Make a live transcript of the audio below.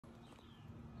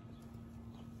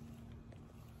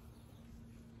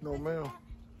No, ma'am.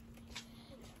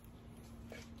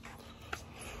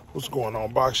 What's going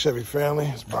on, Box Chevy family?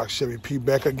 It's Box Chevy P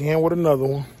back again with another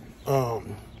one.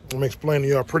 I'm explaining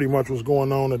to y'all pretty much what's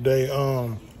going on today.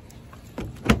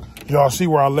 Y'all see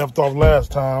where I left off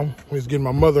last time. We was getting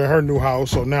my mother in her new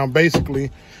house. So now basically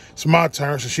it's my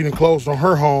turn. So she done closed on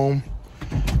her home.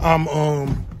 I'm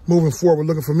moving forward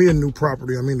looking for me a new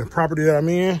property. I mean, the property that I'm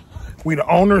in, we the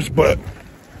owners, but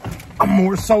I'm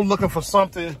more so looking for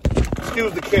something,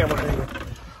 excuse the camera, nigga.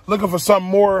 Looking for something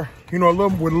more, you know,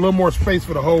 with a little more space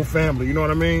for the whole family, you know what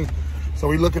I mean? So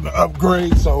we looking to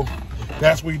upgrade, so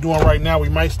that's what we're doing right now. We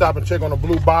might stop and check on the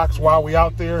blue box while we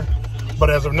out there.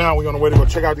 But as of now, we're on the way to go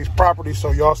check out these properties.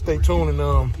 So y'all stay tuned, and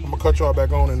I'm gonna cut y'all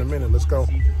back on in a minute. Let's go.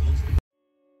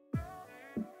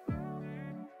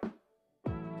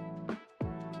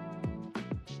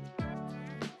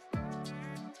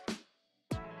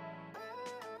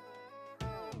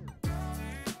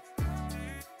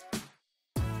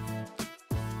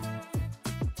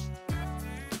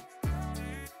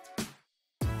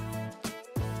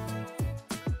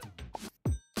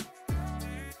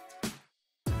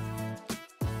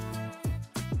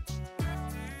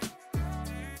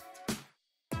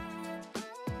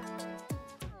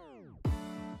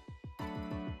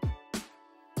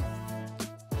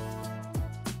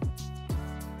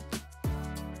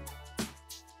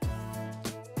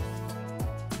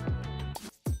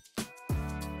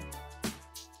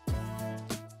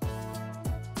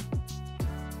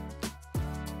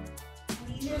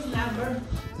 His number.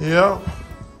 Yeah.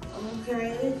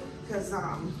 Okay, because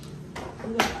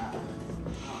we got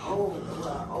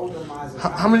older Mazda.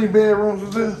 How many bedrooms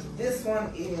is this? This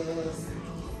one is.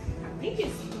 I think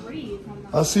it's 3.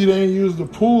 I see they ain't used the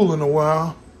pool in a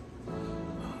while.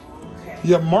 Okay.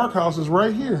 Yeah, Mark house is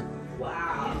right here.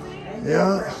 Wow.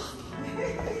 Yeah.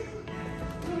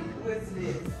 What's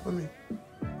this? Let me.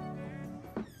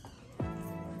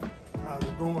 How's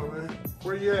it going, man?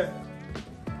 Where you at?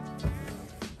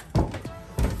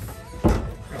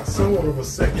 Got somewhat of a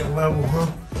second level, huh?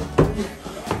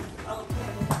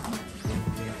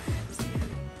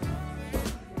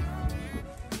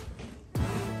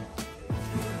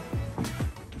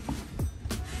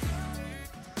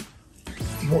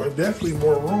 Definitely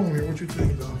more room here. What you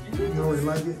think, though? You already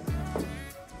like it?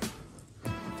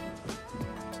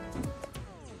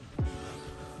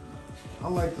 I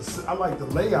like the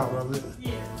layout of it.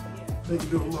 Yeah. They can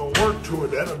do a little work to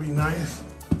it. That'll be nice.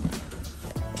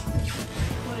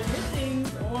 Well, the good thing,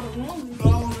 all the rooms is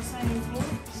all on the same floor.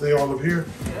 Stay all up here.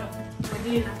 Yeah. And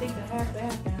then I think the half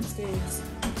bath downstairs.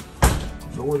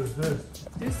 So what is this?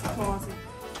 This is closet.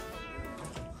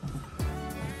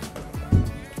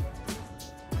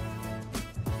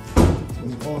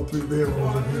 All 3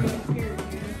 bedrooms in here. Here.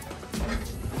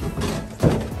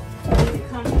 Then it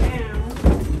comes down.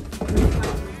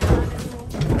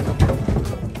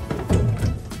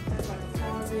 That's like a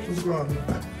closet. What's going on?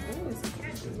 Oh, it's a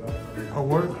cat. Oh,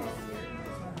 what?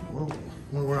 Well,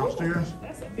 we go downstairs.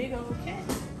 That's a big old cat.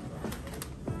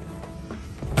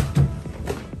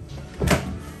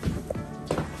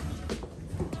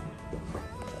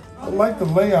 I like the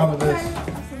layout of this.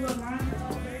 That's a little line over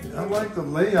there. I like the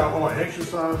layout on an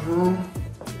exercise room.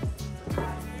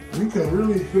 We can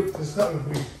really hook this up if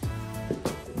we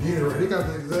get it right. They got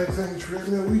the exact same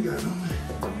treadmill we got, don't they?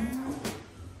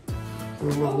 A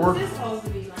little What work. was this supposed to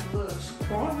be? Like a little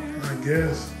squad? I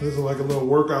guess. This is like a little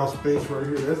workout space right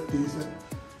here. That's decent.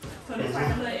 So this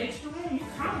like a little extra room. You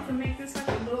kind of can make this like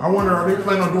a little. I wonder, are they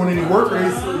planning on doing any work? Or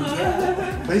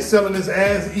they selling this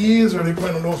as is, or they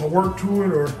planning on doing some work to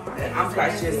it, or? I'm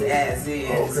quite just as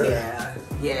is. Okay.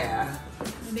 Yeah.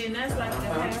 And then that's like the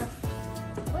half.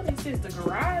 What is this? The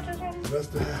garage or something? That's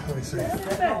the, let me see.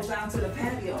 That goes down to the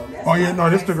patio. That's Oh yeah, not no,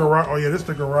 this nice. the garage. Oh yeah, this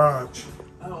the garage.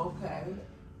 Oh, okay.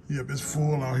 Yep, it's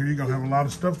full out here. You're gonna have a lot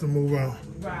of stuff to move out.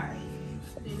 Right.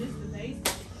 And this is the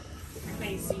basement. I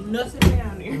can't see nothing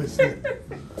down Let me there. see.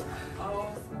 Oh.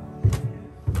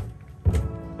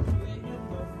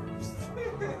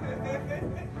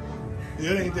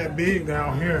 Yeah, it ain't that big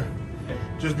down here.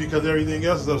 Just because everything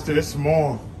else is upstairs, it's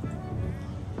small.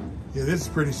 Yeah, this is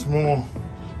pretty small.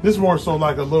 This is more so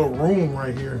like a little room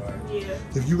right here. Yeah.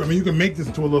 If you, I mean, you can make this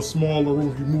into a little smaller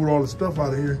room if you move all the stuff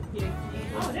out of here. Yeah.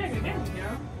 Oh, there we go.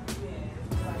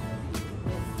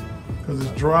 Cause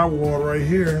it's drywall right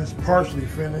here. It's partially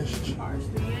finished.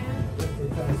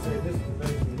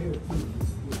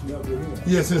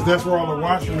 Yeah, since that's where all the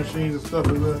washing machines and stuff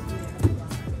is at.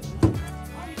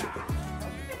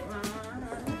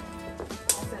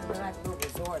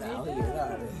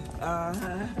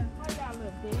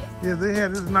 Yeah, they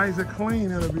had this nice and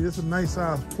clean. It'll be. It's a nice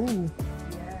size pool.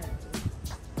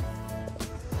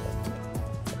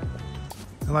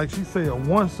 And like she say, a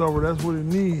once over, that's what it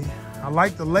needs. I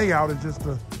like the layout, it just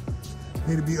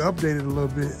need to be updated a little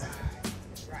bit.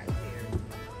 Right here.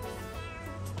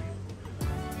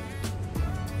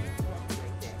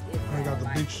 I got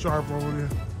the big sharp over there.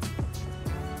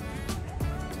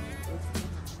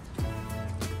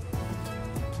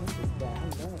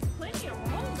 Plenty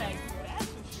of room back here, that's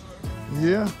for sure.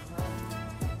 Yeah.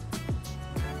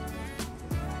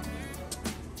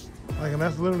 Like, and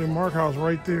that's literally Mark house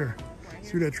right there.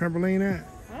 See where that trampoline at?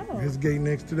 Oh. His gate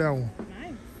next to that one.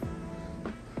 Nice.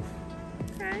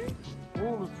 Okay.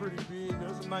 Pool is pretty big.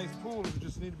 That's a nice pool. It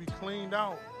just need to be cleaned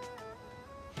out.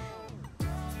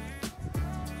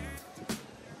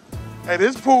 Hey,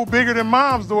 this pool bigger than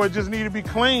mom's though. It just need to be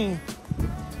clean.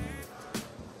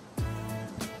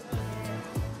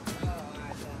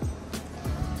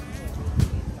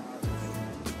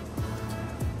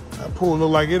 That pool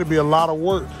look like it'll be a lot of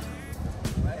work.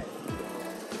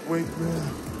 Wait,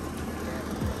 man.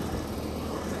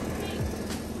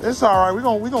 It's all right.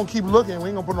 We gonna keep looking. We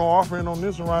ain't gonna put no offering on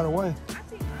this one right away.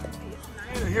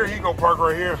 Here he go park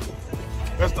right here.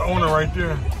 That's the owner right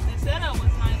there. The setup was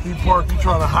nice. He parked. He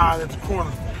trying to hide at the corner.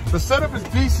 The setup is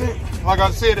decent. Like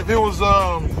I said, if it was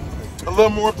a little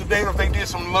more up to date, if they did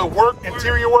some little work,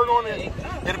 interior work on it,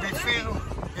 it'd be feasible.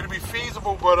 It'd be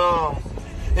feasible, but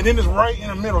and then it's right in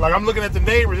the middle. Like I'm looking at the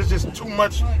neighbors. It's just too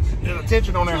much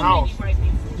attention on their house.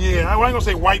 Yeah, I ain't gonna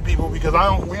say white people because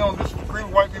we don't disagree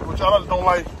with white people, but y'all just don't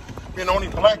like being the only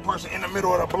black person in the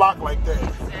middle of the block like that.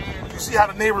 You see how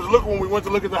the neighbors look when we went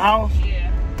to look at the house? Yeah.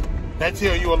 That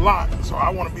tell you a lot. So I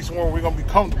want to be somewhere where we're gonna be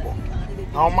comfortable.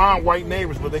 I don't mind white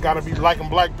neighbors, but they gotta be liking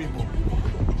black people.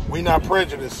 We not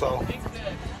prejudiced, so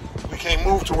we can't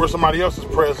move to where somebody else is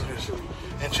prejudiced.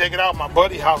 And check it out, my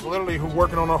buddy house, literally, who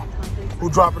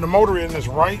dropping the motor in is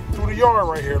right through the yard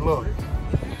right here. Look.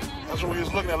 That's what we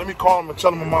was looking at. Let me call him and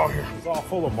tell him I'm out here. It's all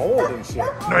full of mold and shit.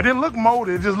 No, it didn't look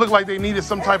molded. It just looked like they needed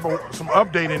some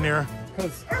update in there.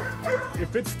 Because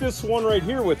if it's this one right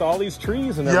here with all these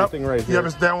trees and everything right here. Yep,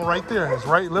 it's that one right there. It's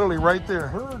right, literally right there.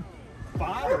 Her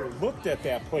father looked at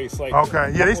that place like.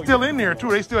 Okay, yeah, they still in there too.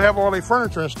 They still have all their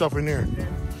furniture and stuff in there.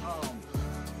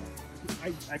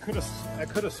 I could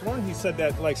have sworn he said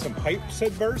that like some pipes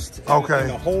had burst. Okay. And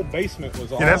the whole basement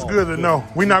was all. Yeah, that's good to know.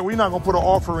 We're not gonna put an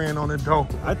offer in on it though.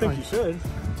 I think you should.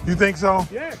 You think so?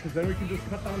 Yeah, because then we can just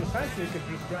cut down the fence and you can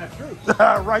just drive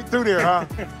through. Right through there, huh?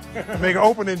 Make an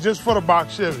opening just for the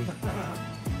box Chevy.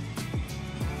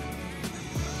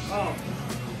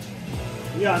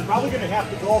 Yeah, I'm probably gonna have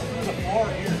to go through the floor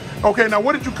here. Okay, now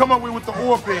what did you come up with the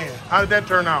oil pan? How did that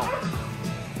turn out?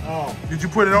 Oh. Did you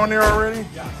put it on there already?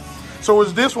 Yes. So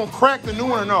is this one cracked, the new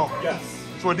one, or no? Yes.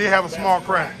 So it did have a small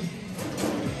crack.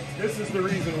 This is the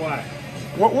reason why.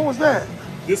 What was that?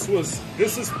 This is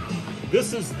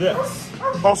this.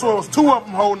 Oh, so it was two of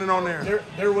them holding it on there.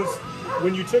 There was,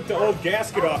 when you took the old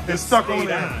gasket off, It this stuck on stayed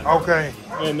there. on. Okay.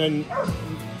 And then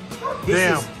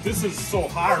this is so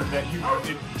hard that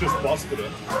it just busted it.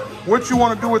 What you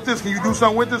want to do with this? Can you do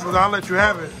something with this? Because I'll let you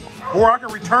have it. Or I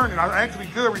can return it. I actually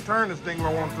could return this thing if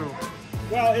I want to.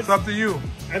 Well, It's up to you.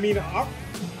 I mean,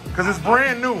 Because it's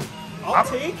brand new. I'll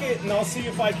take it and I'll see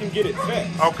if I can get it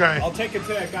fixed. Okay. I'll take it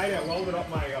to that guy that welded up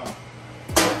my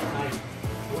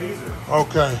laser.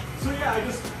 Okay. So yeah, I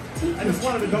just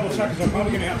wanted to double check because I'm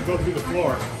probably gonna have to go through the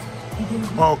floor.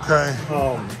 Okay.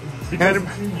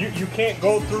 Because you can't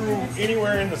go through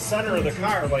anywhere in the center of the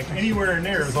car. Like anywhere in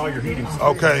there is all your heating.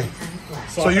 Okay.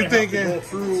 So I'm you gonna have to thinking go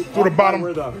through the bottom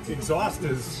where the exhaust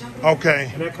is, Okay.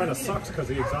 and that kind of sucks because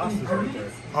the exhaust is right there.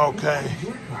 Okay.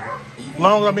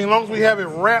 Long as we have it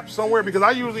wrapped somewhere, because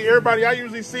everybody I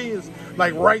usually see is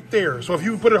like right there. So if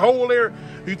you put a hole there,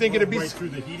 do you think it'd be Right through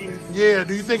the heating? Yeah,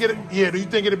 do you think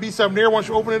it'd be something there once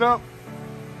you open it up?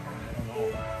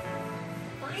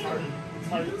 It's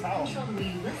hard to tell.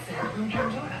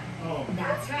 Oh.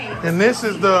 That's right. And this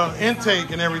is the intake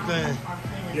and everything.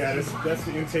 Yeah, that's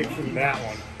the intake from that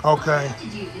one. Okay. What to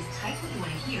do is type what you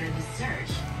want to hear in the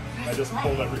search. I just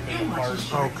pulled everything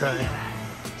apart. Okay.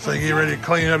 So you get ready to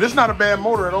clean it up. It's not a bad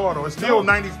motor at all, though. It's still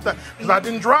 90, because I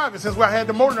didn't drive it since I had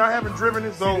the motor. I haven't driven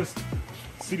it, so.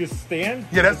 See this stand?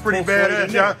 Yeah, that's pretty Pulls right in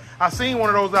badass. Yeah, there. I seen one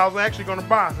of those I was actually going to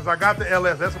buy since I got the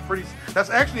LS. That's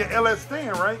actually an LS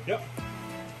stand, right? Yep.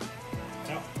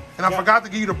 And I forgot to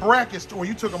give you the brackets, or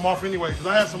you took them off anyway, because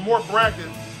I have some more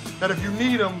brackets that if you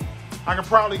need them, I can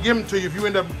probably give them to you. If you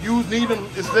need them,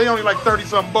 they only like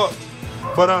 30-something bucks.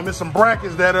 But it's some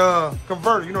brackets that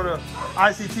convert. You know, the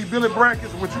ICT billet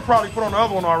brackets, which you probably put on the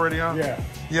other one already, huh? Yeah.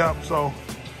 Yep. So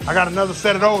I got another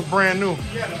set of those, brand new.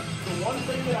 Yeah. The one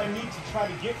thing that I need to try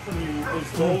to get from you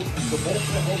is the bolts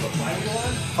that hold the flywheel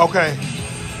on. Okay.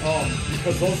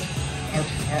 Because those,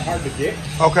 are hard to get.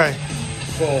 Okay.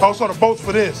 So Also the bolts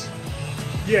for this.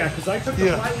 yeah, because I took the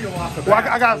Yeah. flywheel off the Well,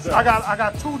 back. I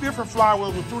got 2 different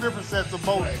flywheels with 2 different sets of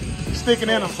bolts sticking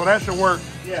in them, so that should work.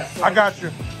 Yeah. So I got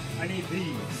you. I need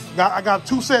these. I got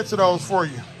 2 sets of those for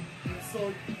you.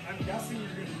 So I'm guessing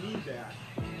you're gonna need that,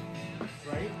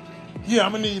 right? Yeah,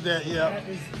 I'm gonna need that. Yeah. That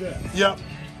is this. Yep.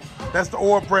 That's the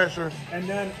oil pressure. And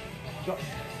then the,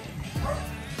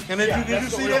 And then Yeah, did you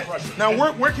that's the see oil that? pressure. Now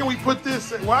where can we put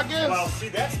this? Well, I guess. well, see,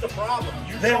 that's the problem.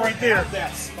 You That don't right there. have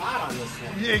that spot on this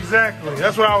one. Yeah, exactly.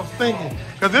 That's what I was thinking.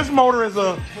 Because this motor is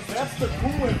a, Because that's the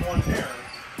coolant one there.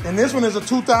 and this one is a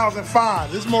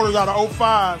 2005. This motor's out of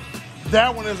 05.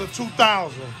 That one is a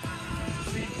 2000.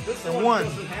 See, this And one one.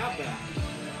 doesn't have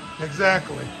that.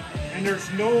 Exactly. And there's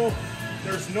no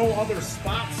other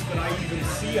spots that I even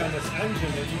see on this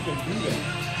engine that you can do that.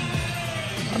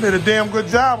 I did a damn good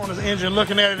job on this engine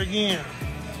looking at it again.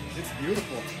 It's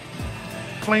beautiful.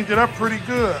 Cleaned it up pretty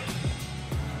good.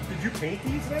 Did you paint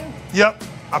these things? Yep,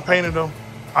 I painted them.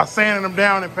 I sanded them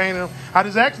down and painted them. I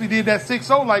just actually did that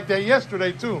 6.0 like that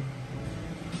yesterday too.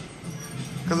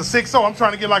 Because the 6.0, I'm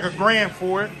trying to get like $1,000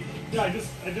 for it. Yeah, I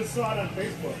just saw it on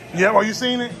Facebook. Yeah, oh, you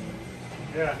seen it?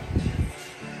 Yeah.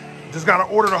 Just got to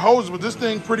order the hoses, but this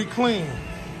thing pretty clean.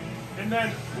 And then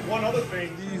one other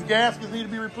thing. These gaskets need to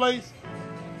be replaced.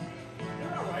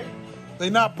 They're all right. They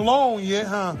not blown yet,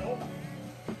 huh? Nope.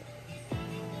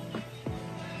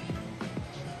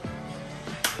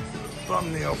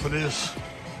 Thumbnail for this.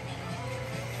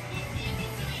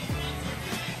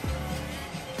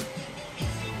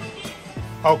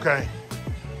 Okay.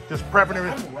 Just prepping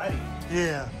everything. I'm ready.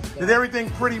 Yeah. Did everything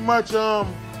pretty much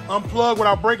unplug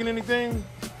without breaking anything?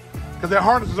 Because that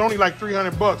harness is only like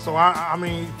 $300, so I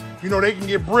mean, you know, they can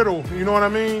get brittle. You know what I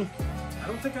mean? I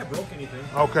don't think I broke anything.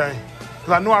 Okay.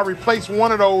 Because I know I replaced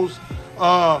one of those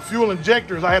fuel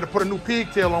injectors. I had to put a new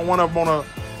pigtail on one of them on the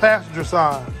passenger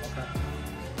side. Okay.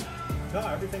 No,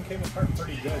 everything came apart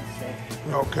pretty good.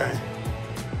 So. Okay.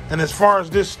 And as far as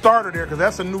this starter there, because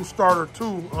that's a new starter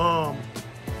too,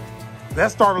 that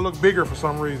starter looked bigger for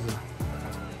some reason.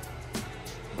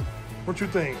 What you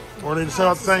think? Or they just set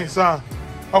out the same size?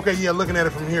 Okay, yeah, looking at it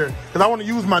from here. Because I want to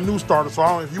use my new starter,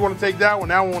 so if you want to take that one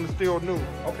is still new.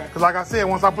 Okay. Because like I said,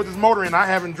 once I put this motor in, I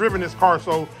haven't driven this car,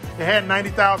 so it had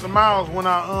 90,000 miles when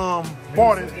I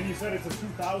bought it. And you said it's a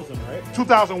 2000, right?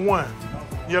 2001.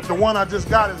 Yep, the one I just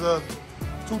got is a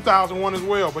 2001 as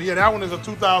well. But yeah, that one is a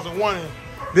 2001. And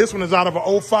this one is out of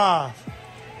a 05.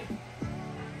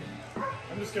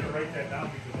 I'm just going to write that down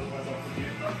because otherwise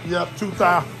I'll forget. Yep,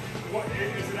 2000. What,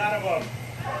 is it out of a...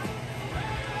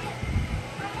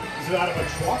 Is it out of a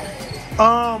truck?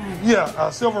 Yeah,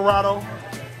 a Silverado.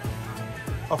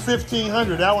 A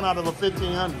 1500. That one out of a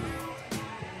 1500.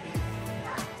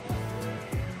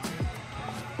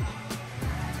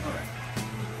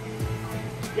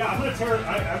 Yeah, I'm gonna tear it.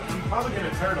 I'm probably gonna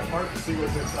tear it apart and see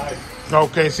what's inside.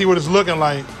 Okay, see what it's looking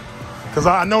like. Because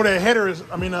I know that header is,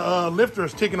 lifter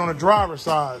is ticking on the driver's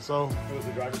side. So, It was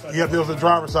the driver's side? yep, it was the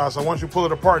driver's side. So once you pull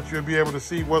it apart, you'll be able to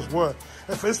see what's what.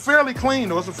 It's fairly clean,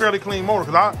 though. It's a fairly clean motor.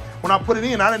 Because when I put it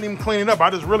in, I didn't even clean it up. I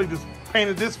just really just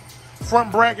painted this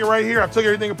front bracket right here. I took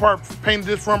everything apart, painted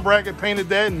this front bracket, painted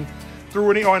that, and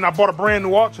threw it in. Oh, and I bought a brand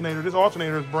new alternator. This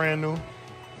alternator is brand new.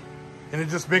 And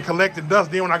it's just been collecting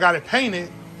dust. Then when I got it painted,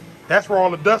 that's where all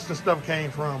the dust and stuff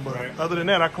came from. But Right. other than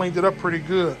that, I cleaned it up pretty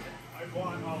good. I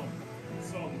bought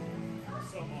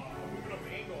some aluminum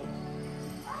angle,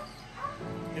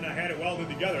 and I had it welded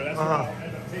together. That's what I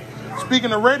ended up taking.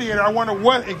 Speaking of radiator, I wonder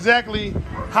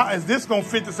how is this gonna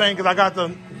fit the same? Because I got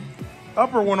the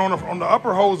upper one on the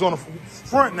upper hose on the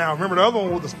front now. Remember the other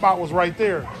one with the spot was right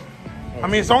there. I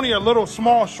mean, it's only a little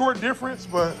small short difference,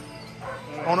 but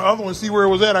on the other one, see where it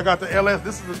was at? I got the LS.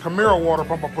 This is the Camaro water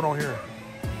pump I put on here.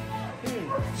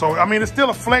 So I mean, it's still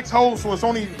a flex hose, so it's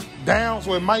only down,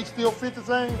 so it might still fit the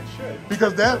same. It should.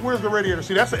 Because where's the radiator?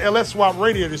 See, that's an LS swap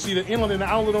radiator. See the inlet and the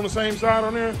outlet on the same side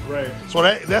on there? Right. So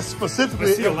that's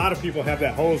specifically. I see a lot of people have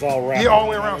that hose all wrapped. Yeah, all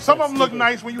the way around. It's Some like of them look stupid.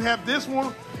 nice when you have this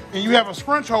one and you have a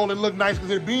scrunch hole that look nice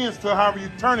because it bends to however you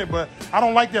turn it, but I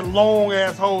don't like that long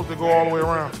ass hose that go all the way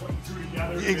around. Putting two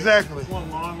together. Exactly. One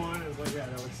long one. It was like, yeah,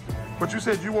 that looks stupid. But you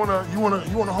said you wanna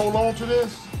hold on to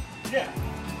this? Yeah.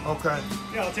 Okay.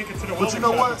 Yeah, I'll take it to the But welding you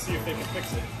know shop what? and see if they can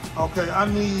fix it. Okay,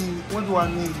 what do I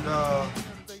need?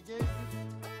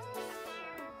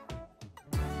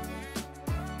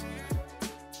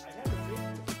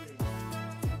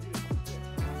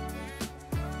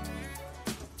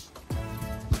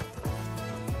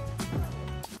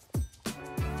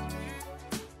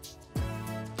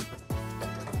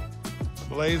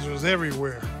 Lasers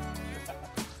everywhere.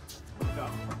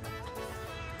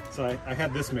 So I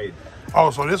had this made. Oh,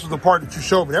 so this was the part that you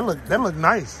showed me. That looked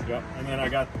nice. Yep. And then I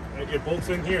got it bolts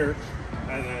in here,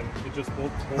 and then it just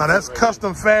bolts. Now that's right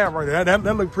custom fab right there.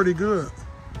 That looked pretty good.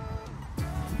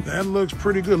 That looks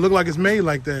pretty good. Look like it's made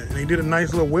like that. And they did a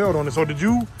nice little weld on it. So did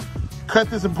you cut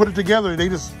this and put it together? They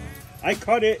just... I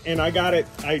cut it and I got it.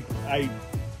 I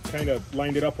kind of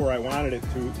lined it up where I wanted it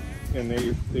to, and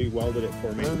they welded it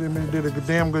for me. They did a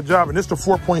damn good job. And this is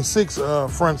the 4.6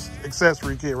 front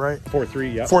accessory kit, right?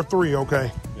 4.3, yeah. 4.3,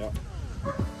 okay. Yeah.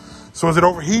 So is it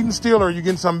overheating still, or are you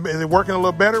getting some? Is it working a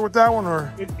little better with that one,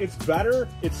 or? It's better.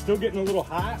 It's still getting a little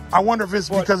hot. I wonder if it's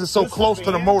because it's so close to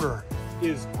the motor.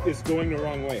 Is going the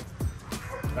wrong way.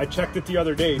 I checked it the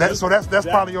other day. That's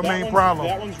probably your main problem.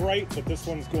 That one's right, but this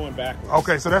one's going backwards.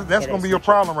 Okay, so that's going to be your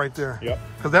problem right there. Yep.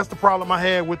 Because that's the problem I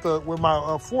had with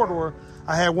my 4-door.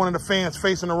 I had one of the fans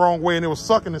facing the wrong way, and it was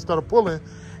sucking instead of pulling,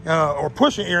 or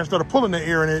pushing air instead of pulling the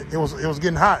air, and it was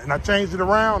getting hot. And I changed it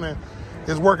around, and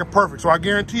it's working perfect. So I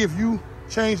guarantee if you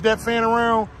change that fan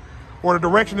around or the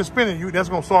direction it's spinning, that's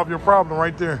going to solve your problem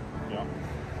right there. Yeah.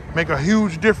 Make a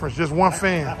huge difference, just one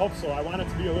fan. I hope so. I want it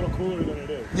to be a little cooler than it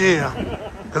is. Yeah,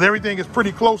 because everything is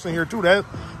pretty close in here too. That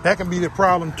can be the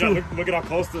problem too. Yeah, look at how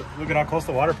close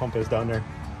the water pump is down there.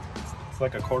 It's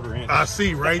like a 1/4 inch. I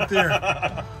see right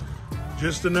there.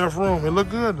 Just enough room. It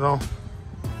looked good though.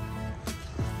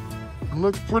 It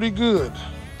looked pretty good.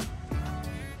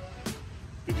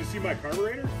 Did you see my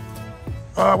carburetor?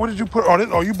 What did you put?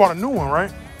 Oh, you bought a new one,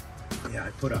 right? Yeah,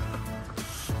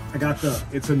 I got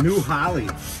it's a new Holly.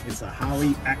 It's a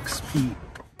Holly XP.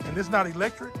 And it's not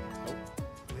electric? Nope.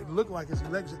 It looked like it's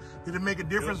electric. Did it make a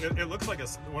difference? It looks like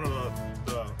one of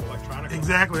the electronic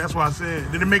Exactly, that's what I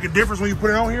said. Did it make a difference when you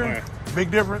put it on here? Yeah.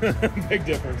 Big difference? Big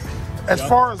difference. As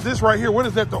far as this right here, what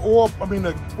is that, the oil,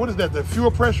 what is that, the fuel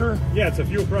pressure? Yeah, it's a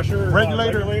fuel pressure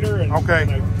regulator, and, okay.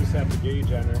 And I just have the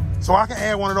gauge on there. So I can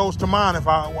add one of those to mine if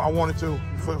I wanted to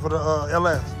for the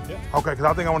LS. Yeah. Okay, because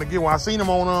I think I want to get one. I seen them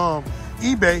on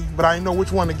eBay, but I didn't know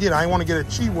which one to get. I didn't want to get a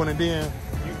cheap one and then...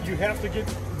 You have to get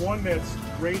one that's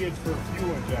rated for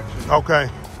fuel injection. Okay.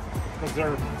 Because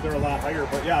they're a lot higher.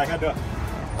 But yeah, I had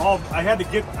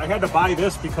to buy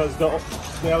this because that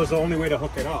was the only way to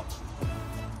hook it up.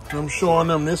 I'm showing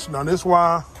them this. Now this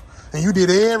why, and you did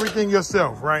everything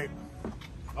yourself, right?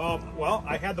 Well,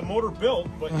 I had the motor built,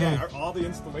 but yeah, all the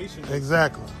installation is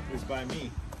by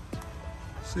me.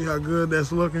 See how good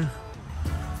that's looking?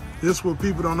 This is what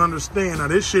people don't understand. Now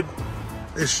this shit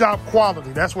is shop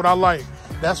quality. That's what I like.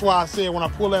 That's why I said when I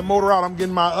pull that motor out, I'm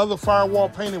getting my other firewall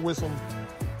painted with some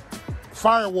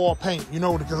firewall paint, you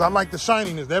know, because I like the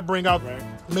shininess. That bring out,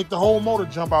 make the whole motor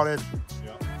jump out at you.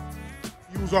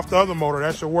 Use off the other motor,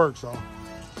 that should work, so.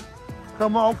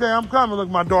 Come on, okay, I'm coming. Look,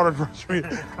 my daughter's rushing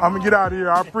me. I'm gonna get out of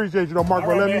here. I appreciate you though, Mark,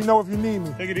 but let me know if you need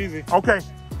me. Take it easy. Okay.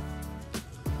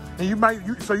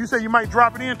 And so you say you might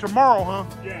drop it in tomorrow, huh?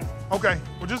 Yeah. Okay,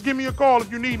 well just give me a call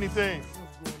if you need anything.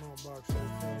 What's going on, Box Show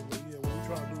family? Yeah, what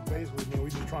we're trying to do basically, man, we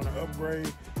just trying to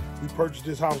upgrade. We purchased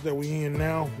this house that we in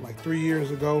now, like 3 years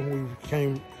ago. We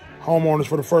became homeowners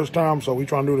for the first time, so we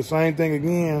trying to do the same thing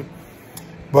again.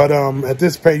 But at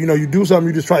this pay, you know, you do something,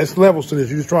 you just try, it's levels to this.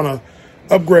 You're just trying to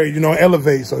upgrade, you know,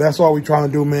 elevate. So that's all we trying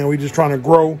to do, man. We just trying to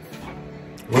grow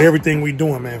with everything we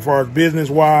doing, man. As far as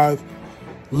business-wise,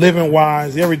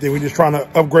 living-wise, everything. We just trying to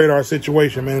upgrade our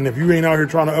situation, man. And if you ain't out here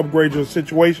trying to upgrade your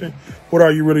situation, what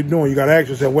are you really doing? You got to ask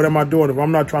yourself, what am I doing? If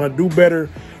I'm not trying to do better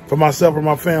for myself or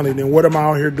my family, then what am I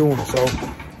out here doing? So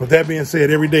with that being said,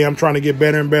 every day I'm trying to get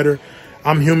better and better.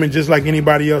 I'm human just like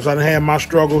anybody else. I done had my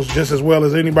struggles just as well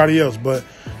as anybody else, but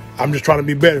I'm just trying to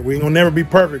be better. We ain't gonna never be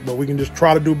perfect, but we can just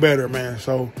try to do better, man.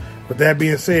 So with that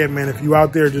being said, man, if you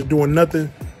out there just doing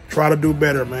nothing, try to do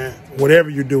better, man.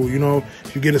 Whatever you do, you know,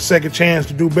 if you get a second chance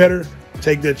to do better,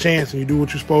 take that chance and you do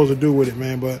what you're supposed to do with it,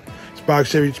 man. But it's Box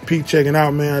Chevy Pete checking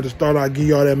out, man. I just thought I'd give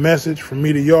y'all that message from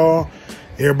me to y'all.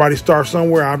 Everybody start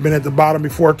somewhere. I've been at the bottom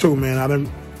before too, man. I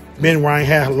done been where I ain't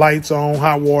had lights on,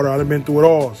 hot water. I done been through it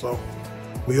all, so.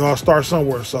 We all start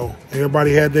somewhere, so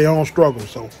everybody had their own struggle.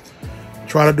 So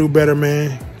try to do better,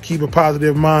 man. Keep a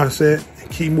positive mindset and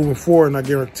keep moving forward, and I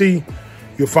guarantee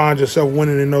you'll find yourself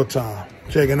winning in no time.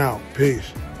 Checking out.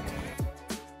 Peace.